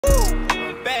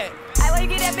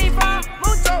get that beat from?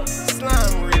 Mucho.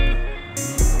 Slime Rip.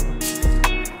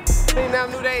 Now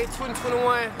new day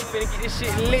 2021. Finna get this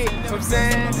shit lit. You know what I'm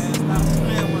saying?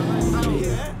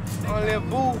 Only a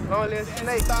boo, only a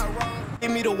snake.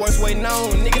 Give me the worst way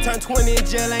known. Nigga turned 20 in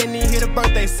jail, ain't even hear the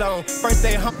birthday song.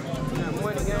 Birthday home.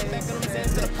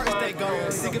 To the purse they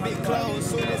gone. Sick of big clothes.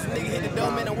 Soon as a nigga hit the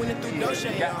door, man, I went through no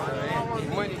shade.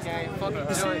 Money game, fuck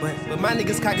a joint. But my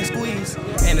niggas cock and squeeze.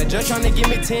 And the judge tryna give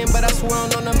me 10, but I swear I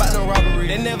don't know nothing about no robbery.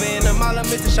 They never in the mall, I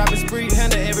missed the shopping spree.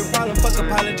 Handle every problem, fuck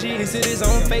apology. He said his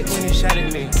own fate when he shot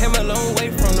at me. Came a long way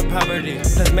from the poverty.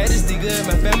 Plus majesty good,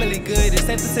 my family good. It's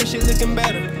safe to say shit looking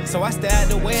better. So I stay out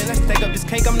the way and I stack up this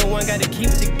cake. I'm the one gotta keep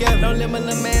it together. Don't let my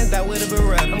little man die with a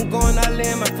beretta. I'm going all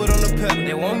in, my foot on the pedal.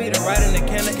 They want me to ride in the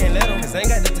can, I can't let them. Cause I ain't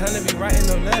got the time to be writing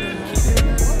no letter.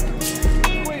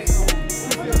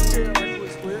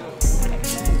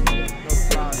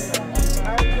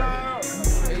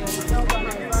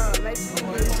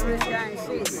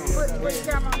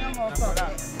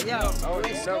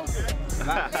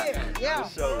 Yeah.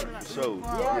 Show.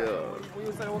 Yeah.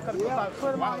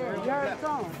 Put them out here. Yeah, it's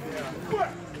on.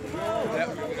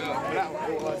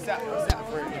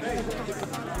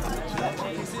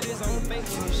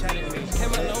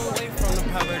 Came a long way from the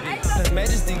poverty. Plus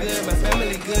majesty good, my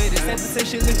family good. It's safe to say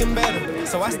shit looking better.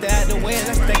 So I stay out the way and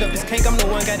I stack up this cake. I'm the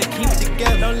one gotta keep it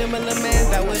together. Don't let my little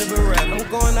man die with a beretta. I'm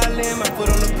going all in, my foot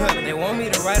on the pedal. They want me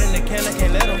to ride in the can, I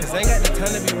can't let them. Cause I ain't got the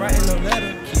time to be writing no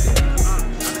letter.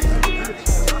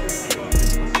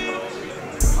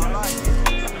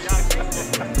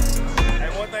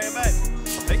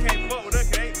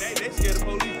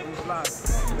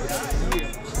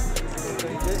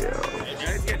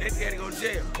 They scared to go to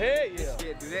jail. Hey, yeah. They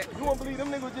scared to do that. You won't believe them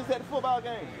niggas just at the football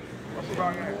game. What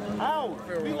football game? How?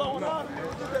 B-Lo and all them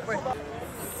niggas just at the football.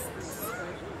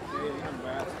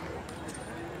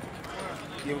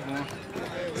 Yeah, what's going on?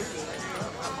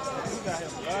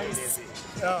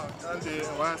 Yeah, I did.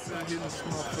 YSL hitting this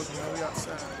motherfucker, man. We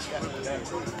outside.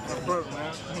 My brother,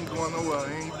 man. He ain't going nowhere.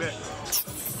 He ain't back.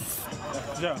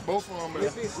 Yeah. Both of them, man.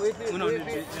 We know this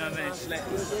bitch, you know what I'm saying? Slack.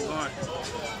 Going.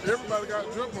 Everybody got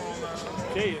drip on now.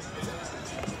 Yeah.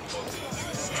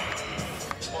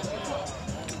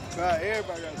 God,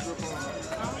 everybody got drip on now.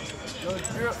 No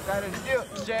drip, got a dip,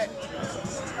 Jack.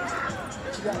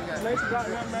 You got the snake out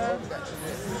here, man.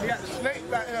 You got the snake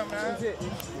out here, man. Who's it?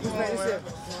 Who's that? Who's that?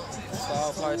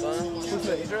 All parts on. Who's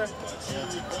that? You drip? I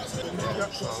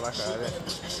don't like all that.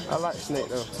 I like the snake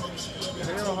though.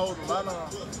 They don't hold a lot on.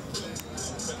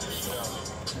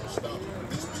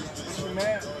 You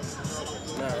mad?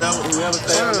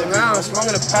 Fucking around,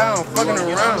 smoking a pound, fucking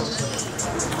around.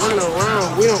 Fucking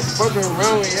around, we don't fucking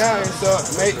around with y'all. So,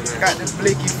 mate, got the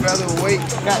blicky featherweight,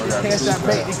 got the cash, I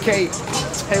bake the cake.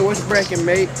 Hey, what's breaking,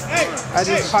 mate? I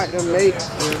just piped them, mate.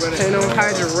 Ain't no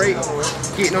hydrate,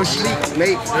 get no sleep,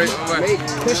 mate. Mate,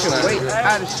 push your weight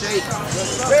out of shape.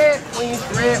 Red wings,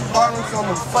 red bottoms on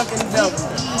the fucking devil.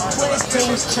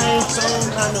 22's chain, so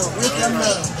I know, rip your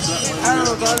metal. I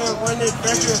don't gonna run it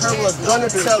back with her, was gonna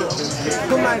tell her.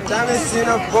 Put my diamonds in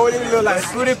a boat, it look like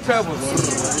fruity pebbles.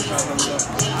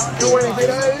 You wanna hit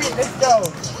her? Let's go.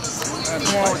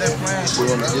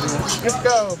 Let's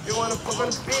go. You wanna fuck on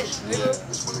the bitch, nigga?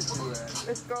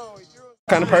 Let's go.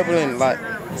 Kind of purple in it, like,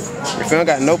 if you don't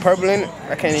got no purple in it,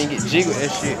 I can't even get jiggled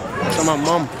that shit. So my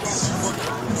mama.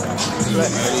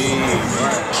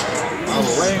 I'm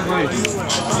waiting for you.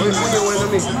 You get one of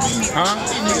me. Huh?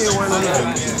 You get one of me.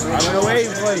 I've been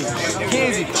waiting for you.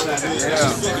 Kenzie.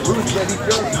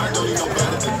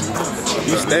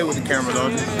 You stay with the camera,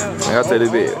 don't you? I tell you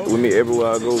this, with me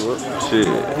everywhere I go, shit.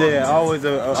 Yeah, always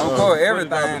a Record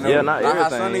everything. Yeah, not Like how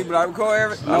everything. Sunny, but I record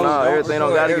everything. No, everything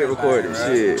don't gotta get recorded. Right?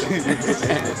 Shit.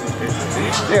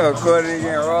 Yeah, record it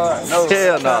again, Rod. No.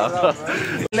 Hell no.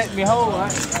 Let me hold.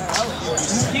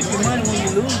 You keep your money when you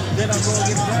lose, then I'm going to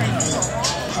get the brain.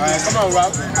 All right, come on,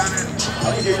 Rob. I'm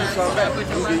gonna give you some back. I'm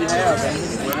gonna give you half, man.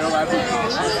 Whatever I do.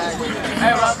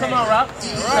 Hey, Rob, come on, Rob.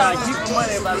 Nah, keep the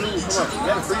money if I lose. Come on,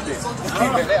 let it free bit.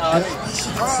 Keep it there all day.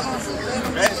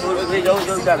 They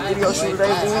got a video shoot they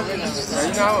do.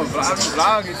 You know, I'm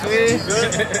vlogging, twin.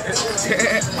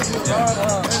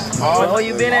 Oh, where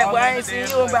you been at? Boy, I ain't seen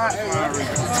you about 20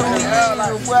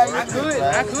 years. Boy, I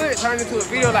could turn into a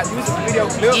video, like music video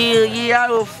clip. Yeah, I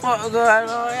will fuck going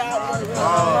on.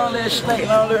 Long little snake,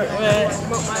 long little man.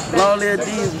 Long little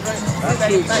diesel.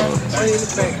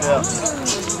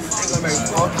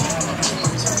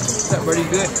 What's up, buddy?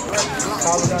 Good?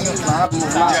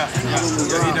 Yeah,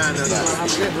 he done that.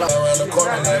 Around the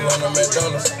corner, name on the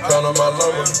McDonald's. Count on my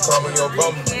number, call me your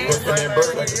bumper. Put in that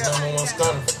bird like the #1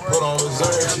 stunner. Put on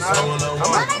reserve, she's someone I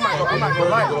want. I'm not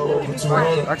gonna lie.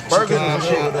 Like burgers and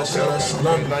shit. That shit, that's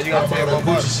London. Now you gotta pay more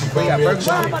money. We got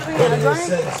burgers.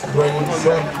 Bring me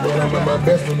some, but I'm at my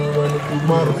best when I'm running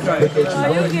through models. Look at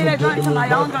you, You get that drink to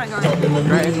my own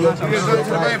drink.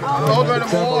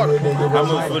 How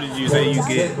much footage you say you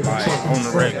get like on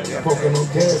the regular?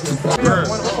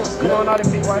 You know, not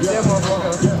in big YSL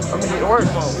motherfucker. I'm gonna get to work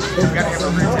for him. Gotta have a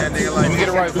rich ass nigga like me. Get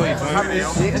it right, please.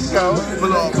 Let's go.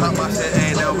 Pull up, pop my shit,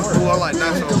 ain't never cool. I like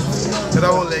nachos. Cause I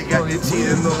won't let got this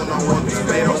cheese and no one be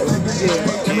tomatoes.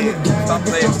 Yeah, stop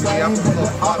playing with me. I'm a little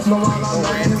hot, so I'm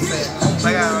ready to say. I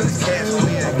got all this cash on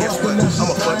me, and guess what? I'm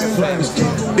a fucking fan.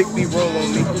 Big B roll on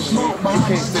me. You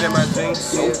can't fit in my jeans,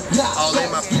 so all in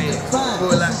my pants.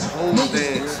 Pull like the whole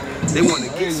dance. They want to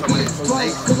get some of it.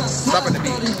 Hey, stop at the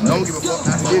beat. Don't give a fuck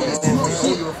how I live. Don't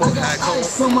give a fuck how I come.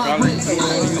 I ain't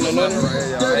gonna do that much.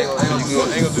 I ain't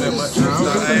gonna do that much.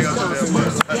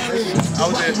 I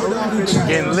was just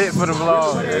getting lit for the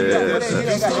vlog. Yeah,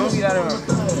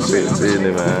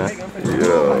 busy, man. Yeah.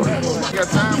 You got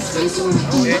time?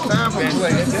 Yeah, time, man.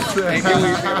 Ain't give me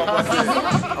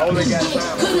I only got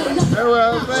time. That's what I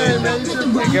was saying, man. You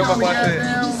should give up my shit.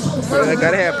 I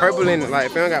gotta have purple in it. Like,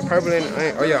 if I don't got purple in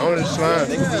it, oh yeah, only the slime.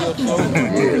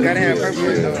 You gotta have purple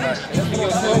in it.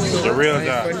 It's a real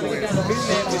job.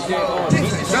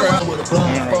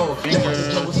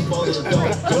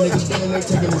 Niggas standing there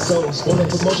taking his souls. On a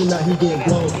promotion, now he getting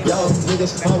blown. Y'all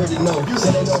niggas already know.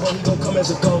 Said they know how he gon' come as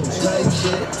a ghost. Like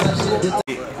shit.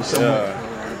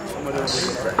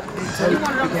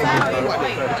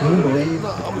 Can you believe?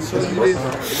 I'm gonna show you this.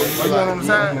 You want on the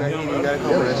side?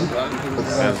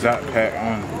 That's that pack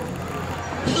on.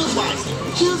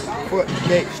 Foot,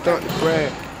 neck, stunt,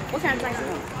 grab. What kind of drinks you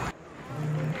want?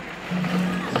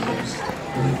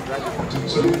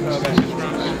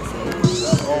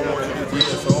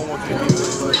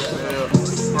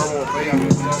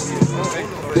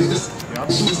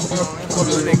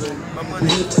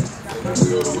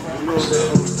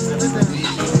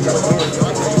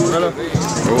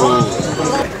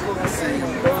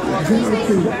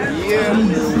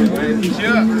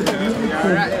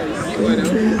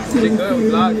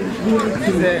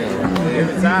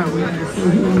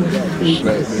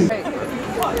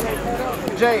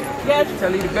 Jay,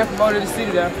 tell you the best promoter in the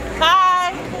city there.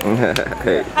 Hi.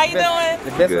 Hey. How you doing?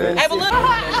 The best Good. one in the Hey, city. but look. I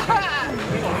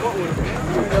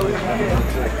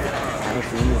ain't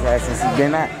seen his ass since he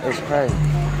been out. It's crazy.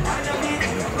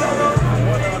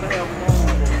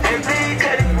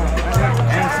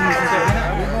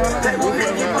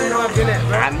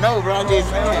 I know, bro. I'm just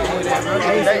saying.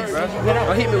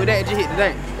 Don't hit me with that. Just hit the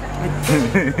thing.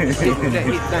 Hit me with that.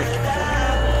 Hit the thing.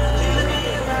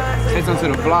 Say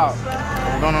something to the vlog.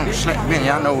 Going on the shit, man.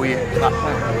 Y'all know we at. Stop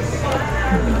playing.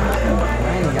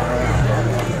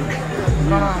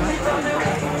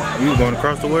 You was going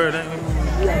across the world, ain't you?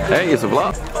 Hey, it's a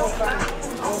vlog.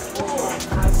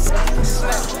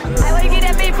 Hey, where you get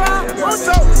that beat from? What's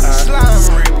up? Slime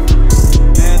ring.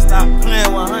 Man, stop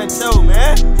playing with Huncho,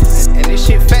 man. And this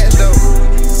shit fat though.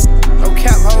 No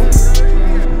cap, ho.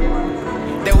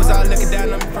 They was all looking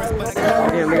down on me first, but I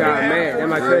Yeah, look out mad. That's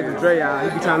my cousin Dre, y'all. He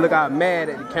be trying to look out mad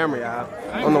at the camera, y'all.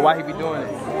 I don't know why he be doing it.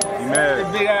 You mad?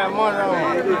 This big ass monitor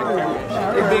on.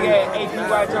 This big ass AP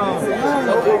watch on.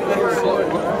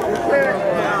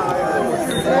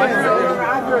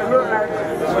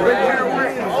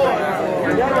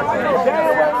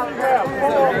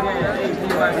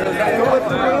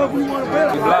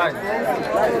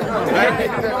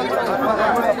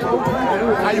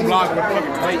 How you vlogging with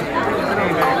fucking plate?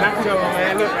 Nacho,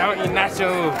 man. Look, I don't eat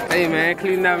nachos. Hey, man,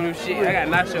 cleaning up new shit. I got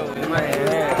nachos in my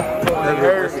hand.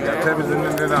 Got peppers in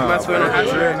there. My twin on hot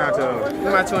shit. Nachos.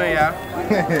 My twin, y'all.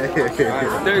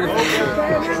 30 for you.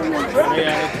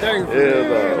 Yeah, 30 for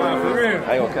you. I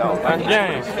ain't gonna count. I'm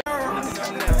gang.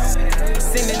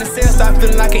 Sitting in the cell, start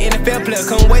feeling like an NFL player,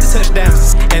 couldn't wait to touchdown.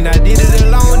 And I did it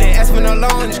alone, and asked for no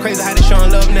loan. It's crazy how they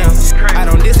showing love now. I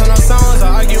don't diss on no songs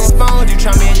or argue on phones. You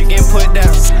try me and you getting put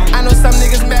down. I know some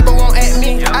niggas mad but won't at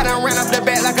me. I done ran off the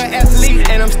bat like an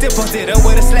athlete, and I'm still posted up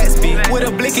with a slats feet. With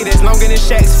a blicky that's longer than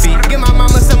Shaq's feet. Give my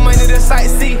mama some money to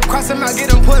sightsee. Cross them out,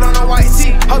 get them put on a white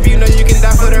tee. Hope you know you can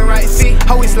die for the right fee.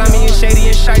 Hoe slimy and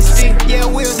shady and shiesty. Yeah,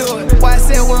 we'll do it.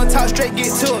 YSL, we don't talk straight,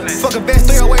 get to it. Fuck a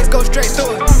best 308s, go straight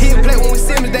through it. Hit play when we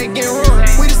see me, they get ruined.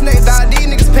 We the snake dog, these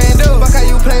niggas panned up. Fuck how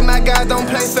you play, my guys don't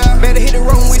play fair. Better hit the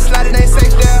road when we slide, it ain't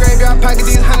safe there. got pocket,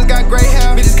 these hunters got gray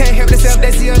hair. Bitches can't help themselves,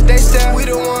 they see us, they stare. We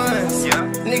the ones.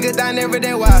 Nigga dying every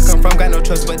day where I come from. Got no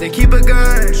trust, but they keep a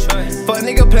gun. Fuck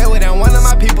nigga play with that one of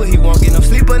my people, he won't get no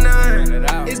sleep or none.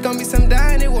 It's gonna be some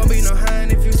dying, it won't be no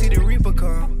hiding if you see the Reaper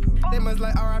come. They must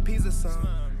like RIP's or something.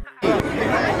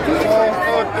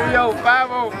 430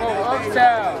 504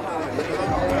 Uptown.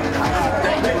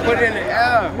 Put it in the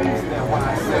air.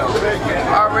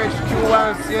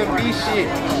 RHQ1 CMB shit.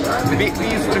 Big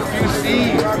B's with a few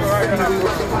C's. My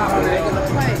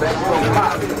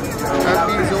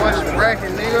B's so much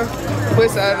bracket, nigga.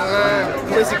 Pussy out of the line.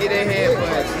 Pussy get their head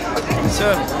buzzed.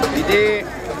 Sure, you did.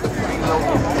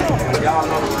 Y'all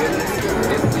know the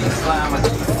business. It's D-Slime or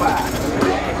G5.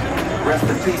 Rest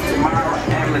in peace tomorrow.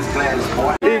 Ambulance glasses,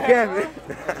 boy. Yeah.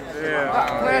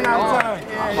 Playing all the time.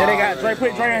 Yeah, they got Dre.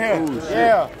 Put Dre in here.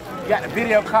 Yeah. You got the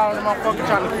video calling the motherfucker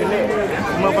trying to connect.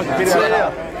 Motherfucking video calling.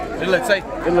 The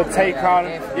little tape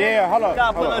calling. Yeah, hold up. You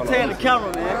gotta put little Tay in the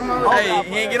camera, man. Hey,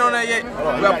 he ain't get on that yet. We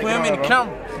gotta put him in the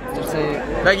camera.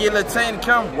 Gotta get little Tay in the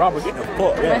camera. Robert, get the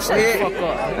fuck. Yeah.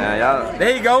 Now, y'all.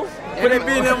 There you go. Put that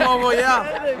beat in them over, yeah.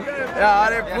 Yeah,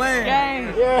 they playing.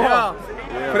 Yeah.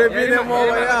 Put that beat in them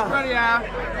over,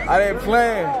 yeah. Are they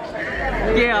playing?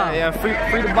 Yeah,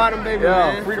 free the bottom baby,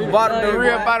 man. Free the bottom, the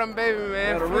real bottom baby,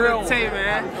 man. The real Tay,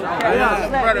 man. Yeah,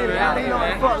 brother, man.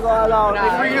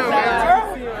 Free him,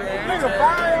 man.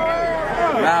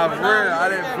 Nah, for real, I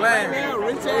didn't play.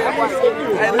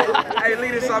 Hey,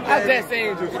 lead us off that. That's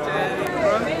Angel.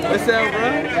 What's up, bro?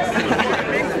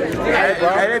 Hey, bro.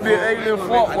 Hey, they little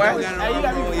fuck, boy. Hey, you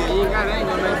got me. You got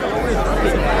Angel, man.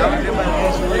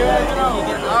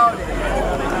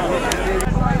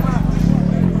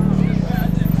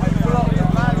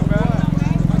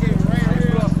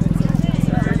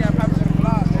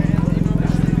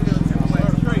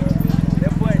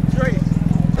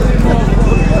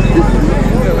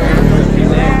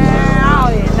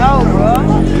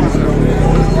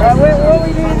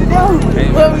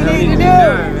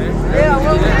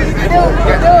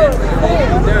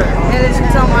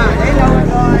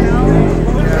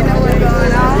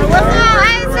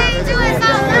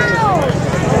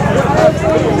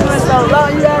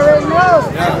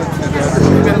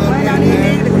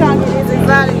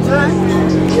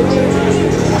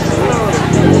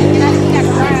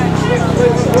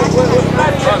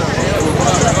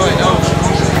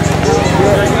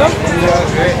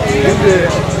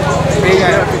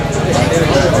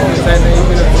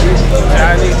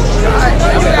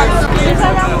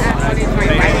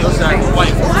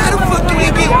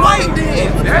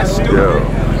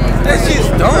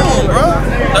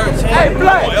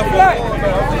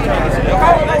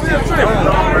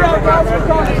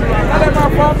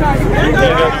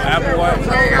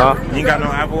 You got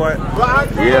no Apple Watch?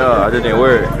 Yeah, I just didn't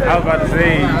wear it. I was about to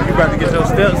say, you about to get your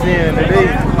steps in today.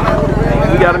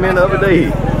 We got them in the other day.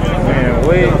 Man,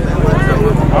 wait. I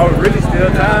was really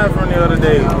still tired from the other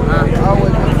day.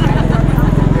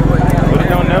 But it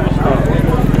don't never stop.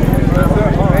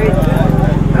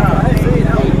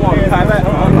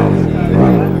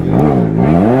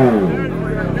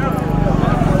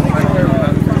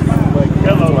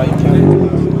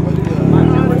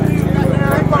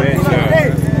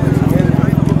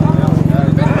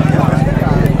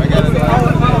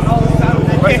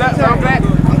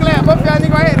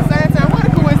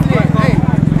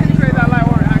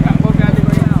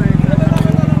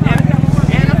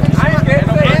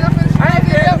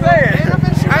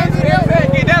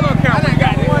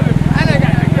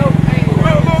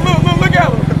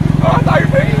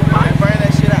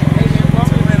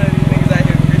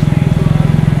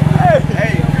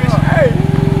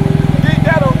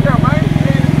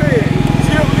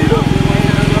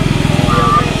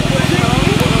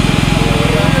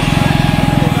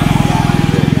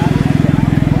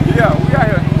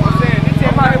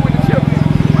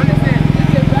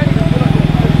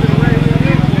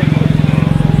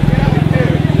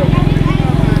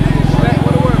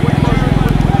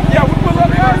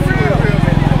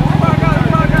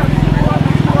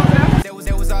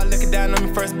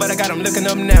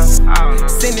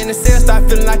 Sitting in the cell, start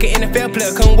feeling like an NFL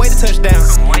player, couldn't wait to touchdown.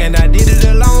 And I did it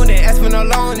alone, didn't ask for no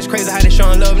loan. It's crazy how they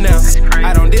showing love now.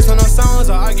 I don't diss on no songs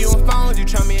or argue on phones. You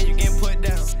try me and you getting put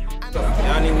down.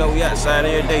 Y'all don't even know we outside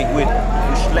every day with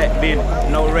slack business,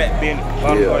 no rat business,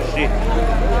 all shit.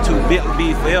 2 bit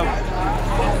beef forever.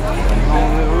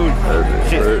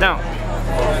 Shit down.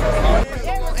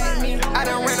 I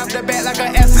done ran up the back like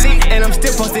an athlete, and I'm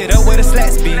still posted up with a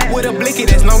slack speed, with a blicky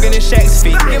that's longer than Shaq's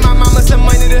feet. Give my mama some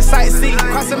money to sightsee,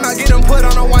 cross them out, get them put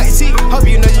on a white tee. Hope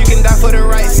you know you can die for the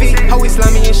right fee. How we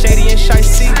slimy and shady and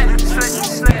shicey.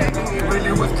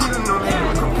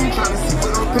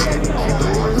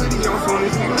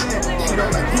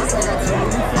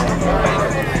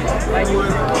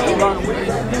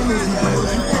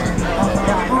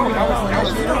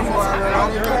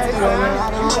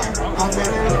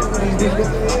 Flat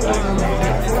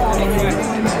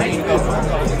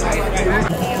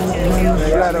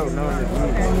out, no.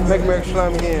 Make America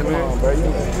slime again, man.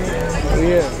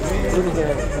 Yeah. Do it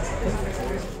again.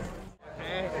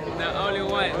 The only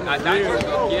one. I thought you was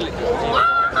gonna kill it.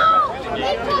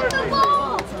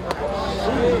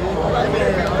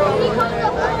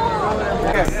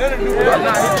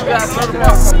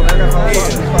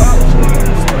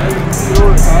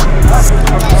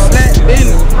 Slap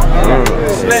business.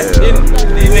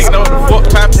 These niggas know what the fuck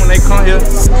poppin' when they come here.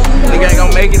 Nigga ain't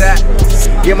gonna make it out.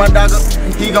 Get my dog up.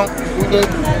 He gon'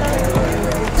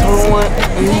 told one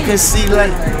and you can see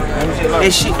like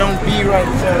that shit don't be right.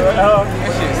 That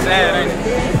shit sad, ain't it?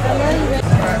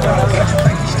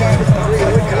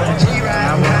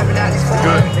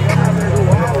 Good.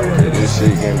 This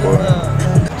shit getting boring.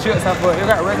 Chips off of it. They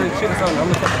got regular chips on it. I'm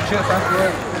gonna take the chips off of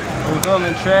it. I'm gonna throw them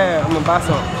in the trash. I'm gonna buy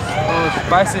some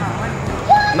spicy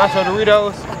nacho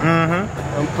Doritos. I'm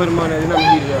gonna put them on there and I'm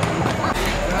gonna heat it up.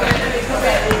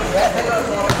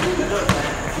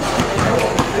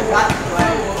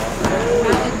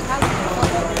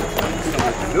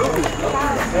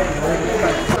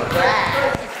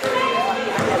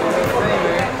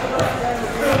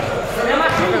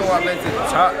 Walk back to the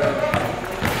top.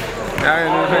 I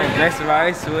ain't next to I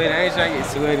ain't sweaty. I ain't trying to get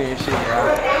sweaty and shit,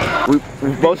 y'all.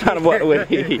 We both trying to walk the way.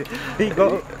 He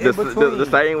go the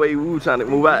same way we were trying to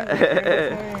move out.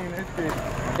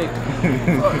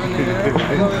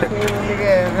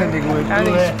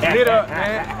 Split up,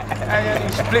 man. I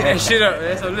split that shit up,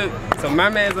 man. So look, so my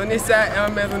man's on this side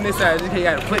and my man's on this side. Just he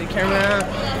gotta put the camera down.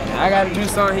 I gotta do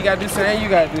something, he gotta do something, and you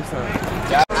gotta do something.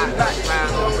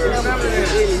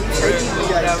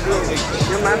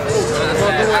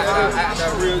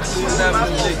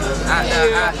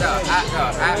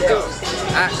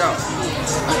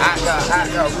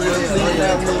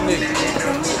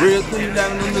 Real clean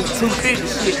down them niggas 250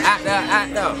 shit. Out there.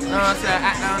 You know what I'm saying?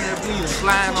 Out down there bleeding,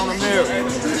 flying on the mirror.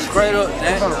 Straight up,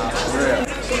 that.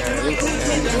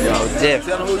 Yo, Jeff.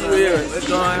 Tell them who you is. What's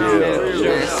going on?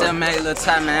 Man, self-made little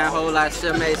time, man. A whole lot of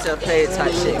self-made, self-paid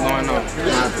type shit going on.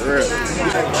 Nah, for real.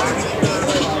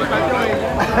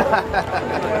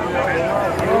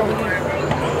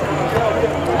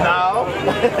 No.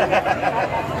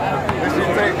 This shit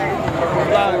take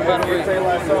long, by the way.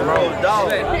 Roll dog.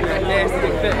 Nasty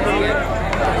fit. Look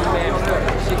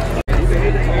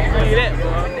at that,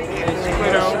 bro.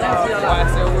 Weirdo.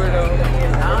 YSL weirdo.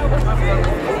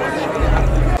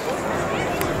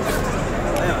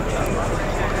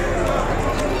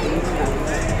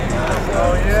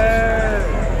 Oh yeah.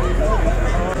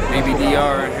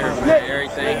 BBDR in here, man.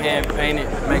 Everything hand painted.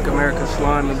 Make America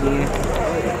slime again.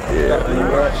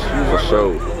 Yeah, for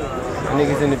sure.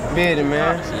 Niggas in the building,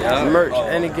 man. Yeah. Merch,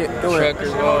 and it get through it.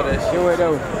 Truckers, all that shit. You know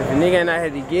though, if a nigga ain't out here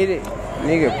to get it,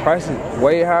 nigga prices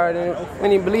way higher than we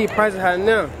didn't even believe prices high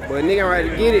now. But a nigga right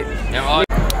to get it. And all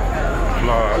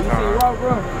Lord, You see what,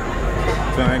 bro?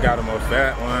 so I ain't got the most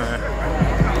fat one.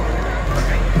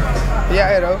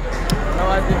 Yeah, though. No,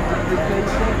 I did.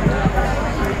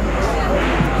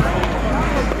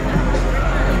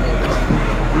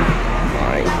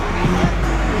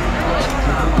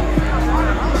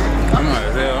 I'm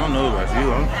like, hell, I don't know about you.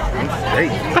 I'm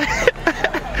straight.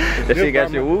 That shit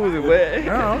got your woozy wet.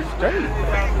 No, I'm straight.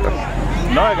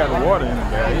 No, I got the water in the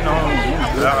bag. You know,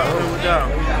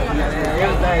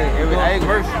 Everything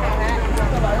works. I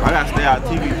gotta stay out of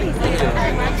TV. I'm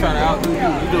trying to outdo you. You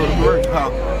do the work, huh?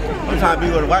 I'm trying to be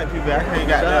with the white people. I can't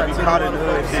got there be caught in the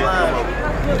hood shit.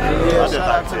 Yeah, shout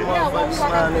out to the motherfucking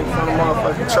slime nigga from the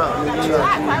motherfucking truck, nigga.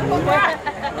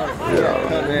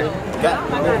 Yeah, man. Got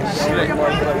slick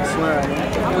motherfucking slime,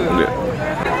 nigga.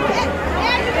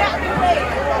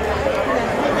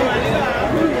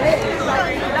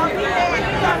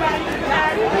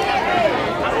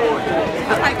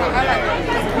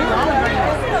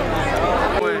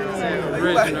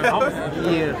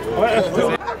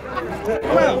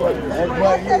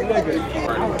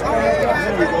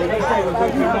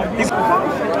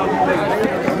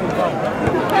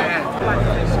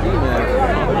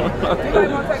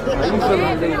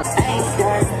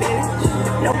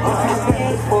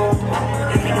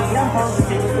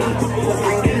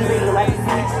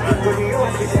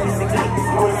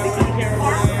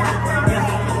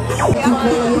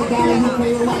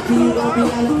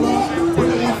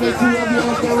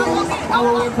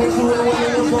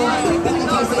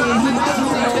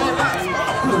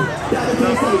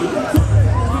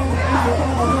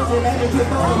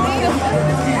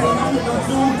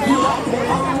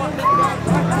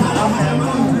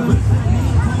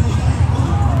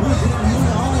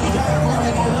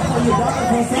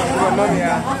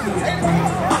 Yeah.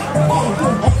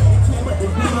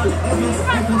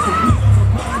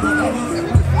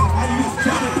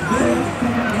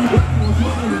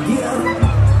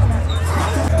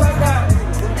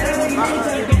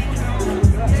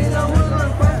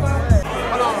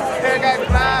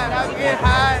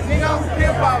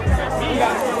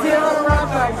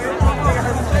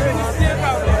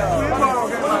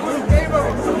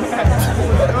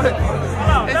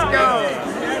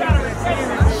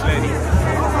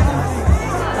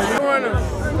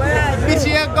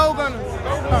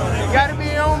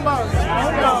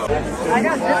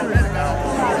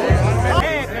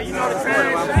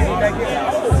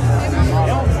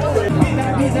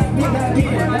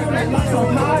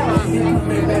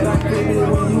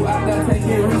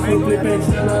 Oh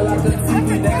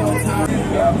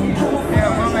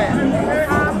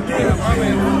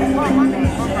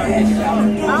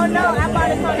no, I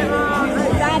bought it from the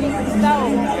side of the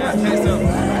stove.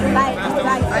 Like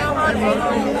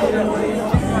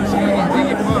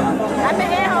I've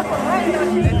been at home for work, so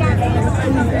she got me.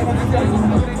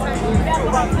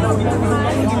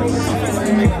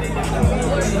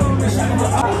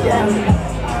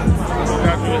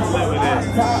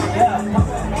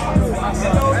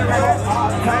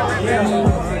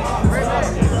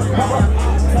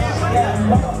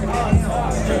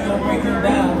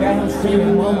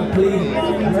 Mama, please. I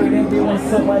heard that they want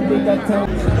somebody big that time.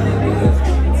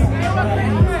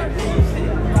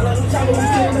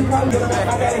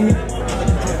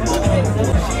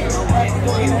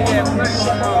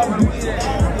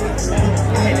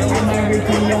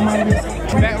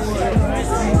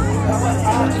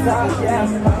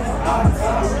 That